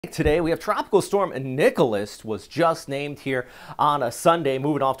Today we have Tropical Storm Nicholas was just named here on a Sunday,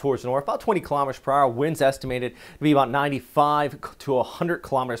 moving off towards the north, about 20 kilometers per hour. Winds estimated to be about 95 to 100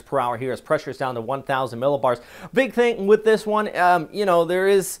 kilometers per hour here as pressure is down to 1,000 millibars. Big thing with this one, there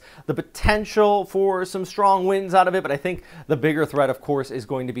is the potential for some strong winds out of it, but I think the bigger threat, of course, is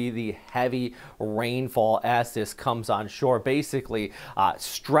going to be the heavy rainfall as this comes on shore, basically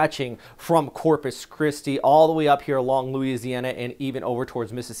stretching from Corpus Christi all the way up here along Louisiana and even over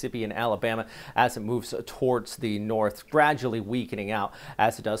towards Mississippi and Alabama as it moves towards the north, gradually weakening out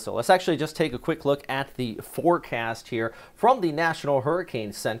as it does so. Let's actually just take a quick look at the forecast here from the National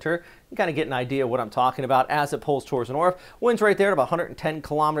Hurricane Center. You kind of get an idea of what I'm talking about as it pulls towards the north. Winds right there at about 110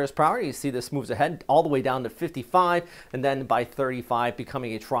 kilometers per hour. You see this moves ahead all the way down to 55, and then by 35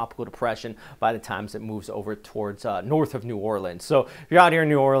 becoming a tropical depression by the time it moves over towards north of New Orleans. So if you're out here in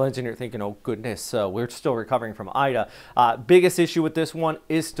New Orleans and you're thinking, oh goodness, we're still recovering from Ida, biggest issue with this one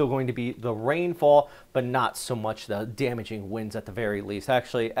is still going to be the rainfall, but not so much the damaging winds at the very least.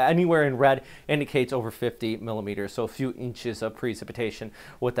 Actually, anywhere in red indicates over 50 millimeters, so a few inches of precipitation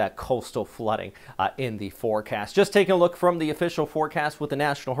with that coastal flooding in the forecast. Just taking a look from the official forecast with the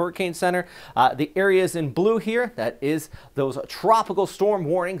National Hurricane Center, the areas in blue here, that is those tropical storm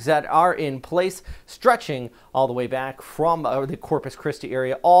warnings that are in place, stretching all the way back from the Corpus Christi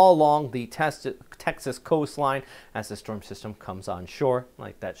area all along the Texas coastline as the storm system comes on shore,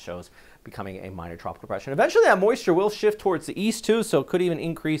 like that shows, becoming a minor tropical depression. Eventually that moisture will shift towards the east too, so it could even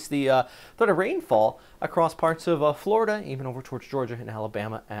increase the threat of rainfall across parts of Florida, even over towards Georgia and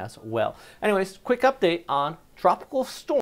Alabama as well. Anyways, quick update on Tropical Storm